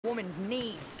woman's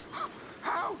needs.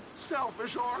 How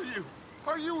selfish are you?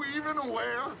 Are you even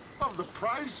aware of the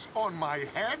price on my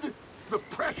head? The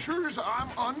pressures I'm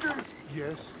under?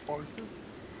 Yes, Arthur?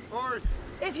 Arthur!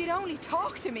 If you'd only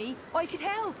talk to me, I could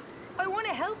help. I want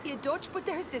to help you, Dutch, but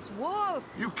there's this wall.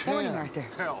 You can't Morning, Arthur.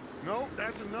 help. No,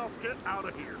 that's enough. Get out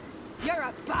of here. You're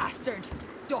a bastard,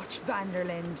 Dutch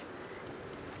Vanderlind.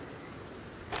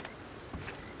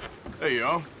 Hey,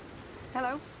 y'all.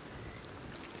 Hello?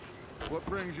 What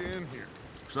brings you in here?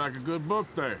 Looks like a good book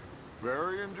there.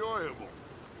 Very enjoyable.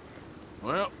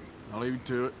 Well, I'll leave you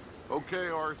to it. Okay,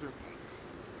 Arthur.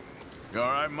 You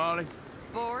all right, Molly?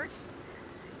 Bored?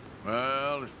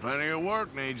 Well, there's plenty of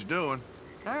work needs doing.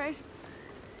 All right.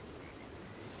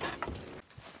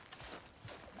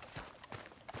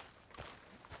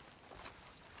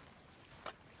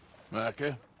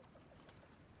 Micah?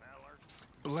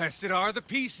 Blessed are the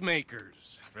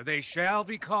peacemakers, for they shall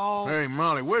be called... Hey,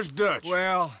 Molly, where's Dutch?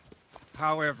 Well,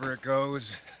 however it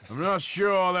goes. I'm not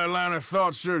sure all that line of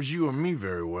thought serves you and me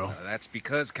very well. That's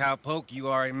because, Cowpoke, you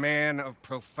are a man of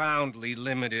profoundly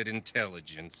limited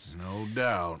intelligence. No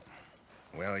doubt.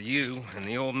 Well, you and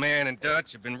the old man and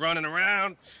Dutch have been running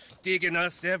around, digging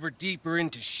us ever deeper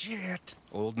into shit.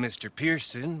 Old Mr.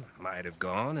 Pearson might have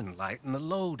gone and lightened the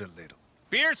load a little.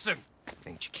 Pearson!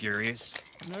 Ain't you curious?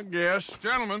 I guess.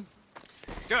 Gentlemen.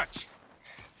 Dutch,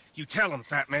 you tell him,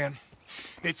 fat man.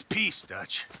 It's peace,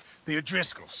 Dutch. The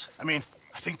O'Driscolls. I mean,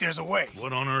 I think there's a way.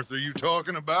 What on earth are you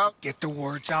talking about? Get the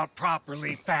words out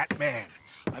properly, fat man.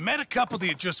 I met a couple of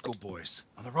the O'Driscoll boys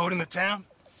on the road in the town,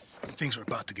 and things were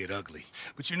about to get ugly.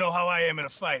 But you know how I am in a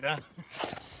fight, huh?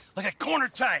 Like a corner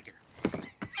tiger.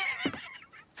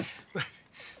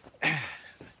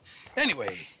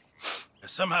 Anyway,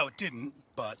 somehow it didn't,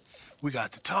 but we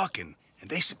got to talking, and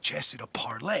they suggested a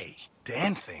parlay to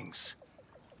end things.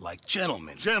 Like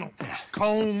gentlemen. Gentlemen.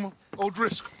 Combe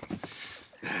O'Driscoll.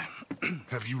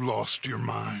 Have you lost your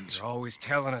minds? You're always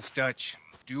telling us, Dutch.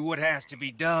 Do what has to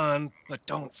be done, but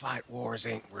don't fight wars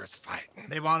ain't worth fighting.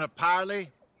 They want a parley?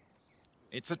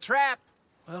 It's a trap.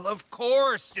 Well, of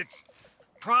course, it's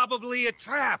probably a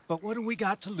trap, but what do we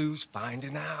got to lose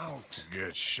finding out?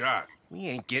 Get shot. We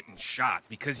ain't getting shot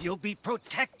because you'll be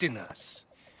protecting us.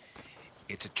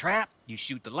 It's a trap, you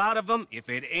shoot the lot of them. If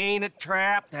it ain't a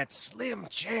trap, that's slim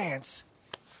chance.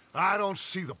 I don't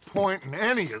see the point in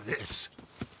any of this.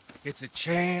 It's a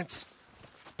chance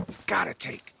you've gotta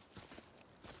take.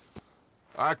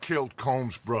 I killed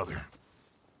Combs' brother.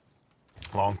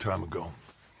 Long time ago.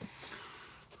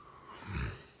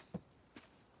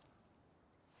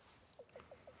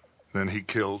 Then he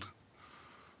killed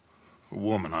a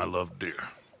woman I loved dear.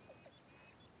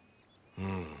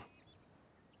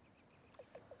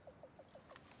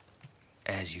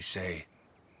 As you say,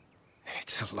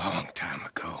 it's a long time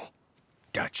ago,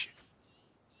 Dutch.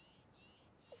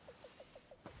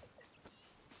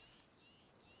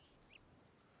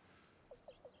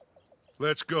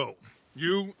 Let's go.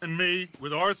 You and me,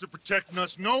 with Arthur protecting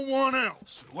us, no one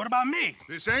else. What about me?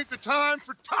 This ain't the time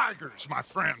for tigers, my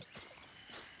friend.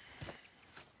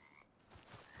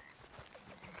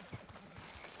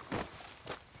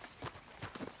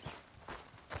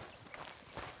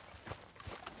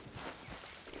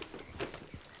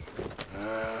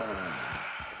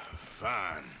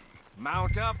 Fine.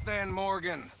 Mount up then,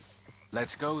 Morgan.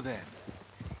 Let's go then.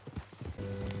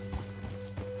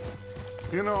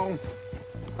 You know,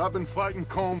 I've been fighting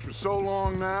Combs for so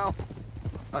long now,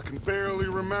 I can barely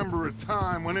remember a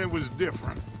time when it was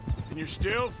different. And you're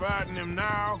still fighting him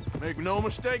now. Make no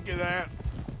mistake of that.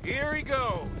 Here he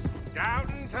goes,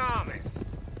 Doubting Thomas.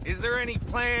 Is there any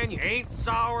plan you ain't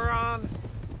sour on?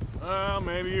 Well,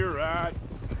 maybe you're right.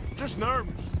 Just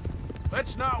nervous.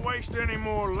 Let's not waste any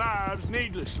more lives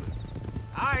needlessly.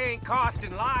 I ain't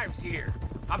costing lives here.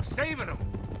 I'm saving them.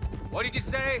 What did you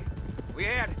say? We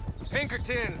had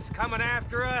Pinkertons coming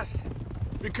after us?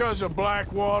 Because of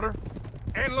Blackwater?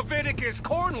 And Leviticus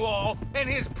Cornwall and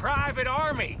his private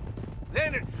army.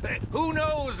 Then, who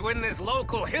knows when this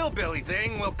local hillbilly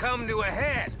thing will come to a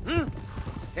head,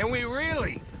 And we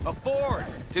really afford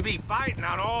to be fighting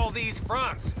on all these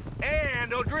fronts.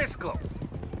 And O'Driscoll.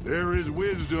 There is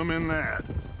wisdom in that.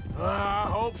 I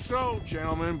hope so,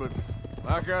 gentlemen, but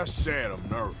like I said, I'm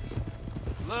nervous.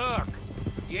 Look,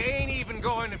 you ain't even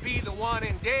going to be the one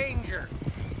in danger.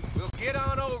 We'll get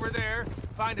on over there,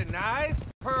 find a nice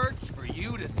perch for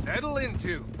you to settle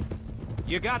into.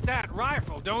 You got that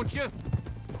rifle, don't you?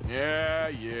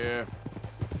 Yeah.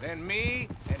 Then me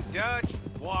and Dutch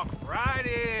walk right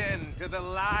in to the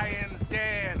lion's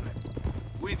den.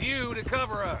 With you to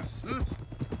cover us,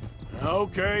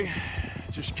 Okay,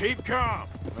 just keep calm,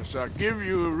 unless I give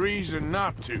you a reason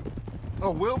not to. Oh,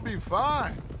 we'll be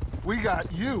fine. We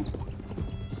got you.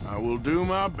 I will do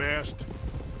my best.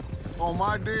 Oh,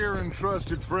 my dear and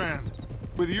trusted friend,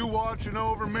 with you watching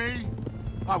over me,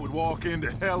 I would walk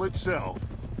into hell itself.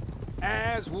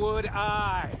 As would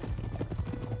I.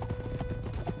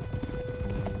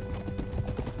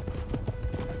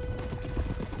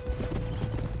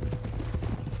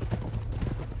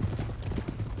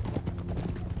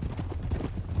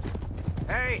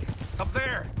 Hey, up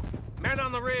there. Men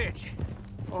on the ridge.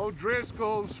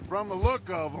 O'Driscoll's, from the look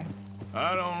of them.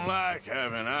 I don't like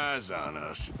having eyes on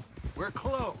us. We're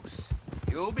close.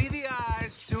 You'll be the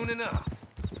eyes soon enough.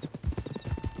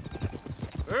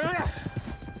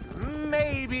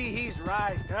 Maybe he's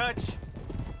right, Dutch.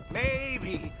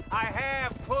 Maybe I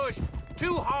have pushed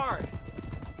too hard.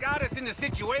 Got us into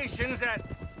situations that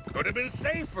could have been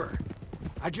safer.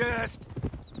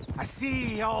 I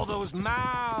see all those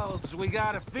mouths we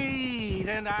gotta feed,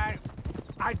 and I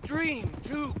dream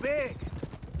too big.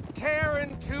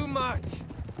 Caring too much.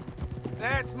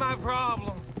 That's my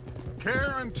problem.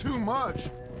 Caring too much?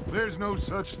 There's no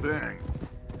such thing.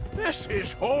 This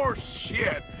is horse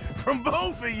shit from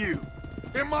both of you.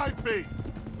 It might be.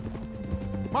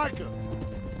 Micah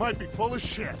might be full of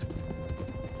shit.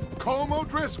 Colm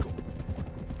O'Driscoll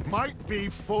might be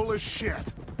full of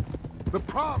shit. The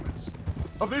promise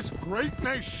of this great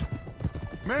nation.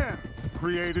 Men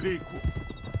created equal.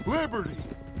 Liberty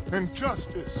and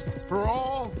justice for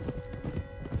all.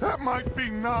 That might be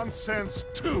nonsense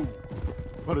too.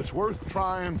 But it's worth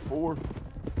trying for.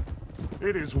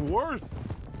 It is worth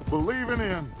believing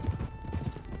in.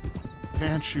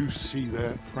 Can't you see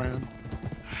that, friend?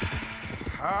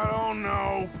 I don't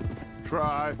know.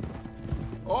 Try.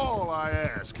 All I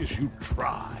ask is you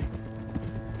try.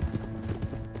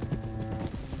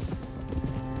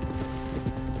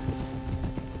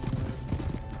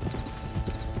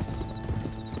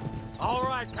 All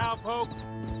right, cowpoke.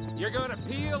 You're gonna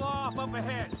peel off up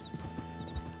ahead.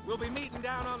 We'll be meeting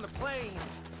down on the plain.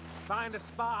 Find a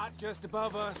spot just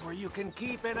above us where you can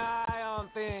keep an eye on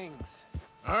things.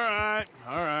 All right,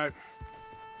 all right.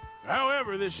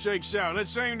 However this shakes out,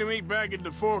 let's aim to meet back at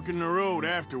the fork in the road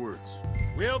afterwards.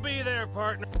 We'll be there,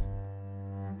 partner.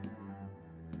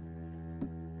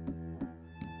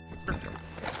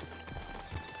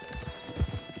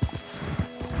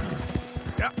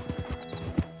 Yep.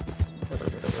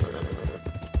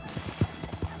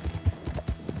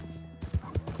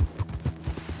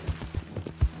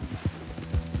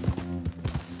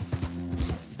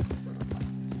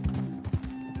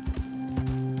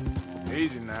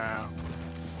 Easy now.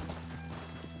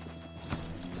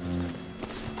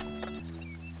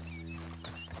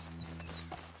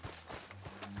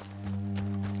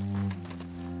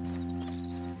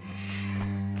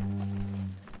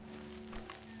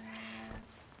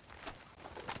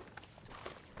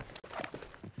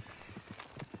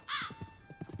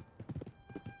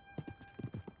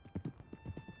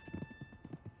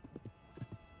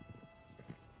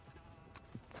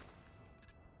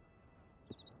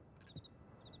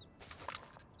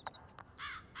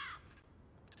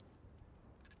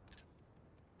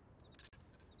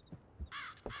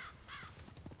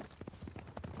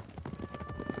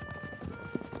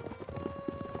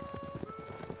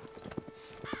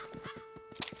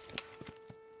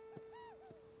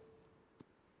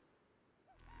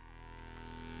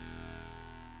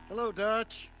 Hello,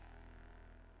 Dutch.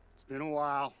 It's been a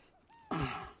while.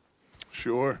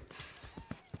 Sure.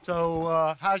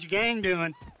 So, how's your gang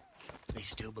doing? They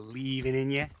still believing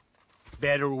in you?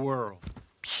 Better world.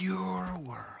 Pure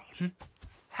world.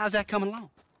 How's that coming along?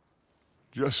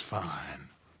 Just fine.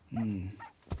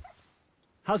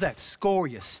 How's that score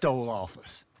you stole off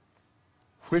us?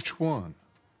 Which one?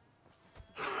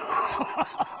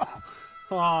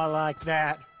 Oh, I like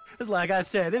that. It's like I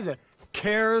said, this is a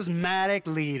charismatic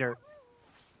leader.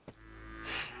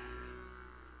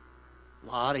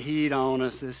 Lot of heat on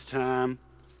us this time.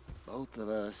 Both of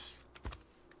us.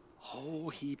 Whole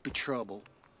heap of trouble.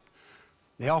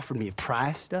 They offered me a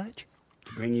price, Dutch,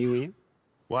 to bring you in.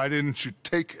 Why didn't you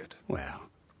take it? Well,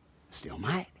 still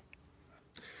might.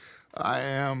 I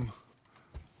am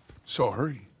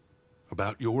sorry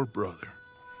about your brother.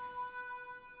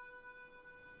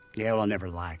 Yeah, well, I never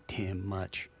liked him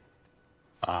much.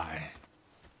 I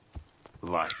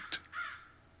liked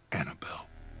Annabelle.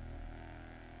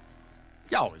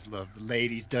 You always loved the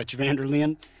ladies, Dutch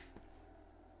Vanderlyn.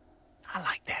 I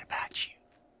like that about you.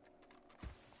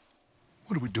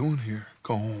 What are we doing here,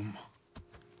 Colm?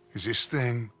 Is this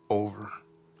thing over?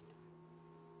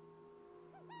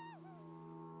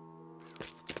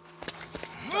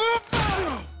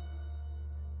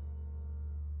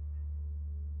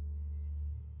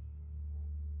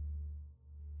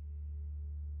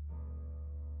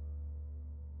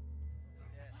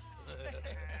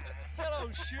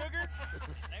 Hello, sugar.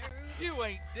 You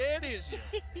ain't dead, is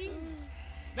you?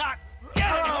 Not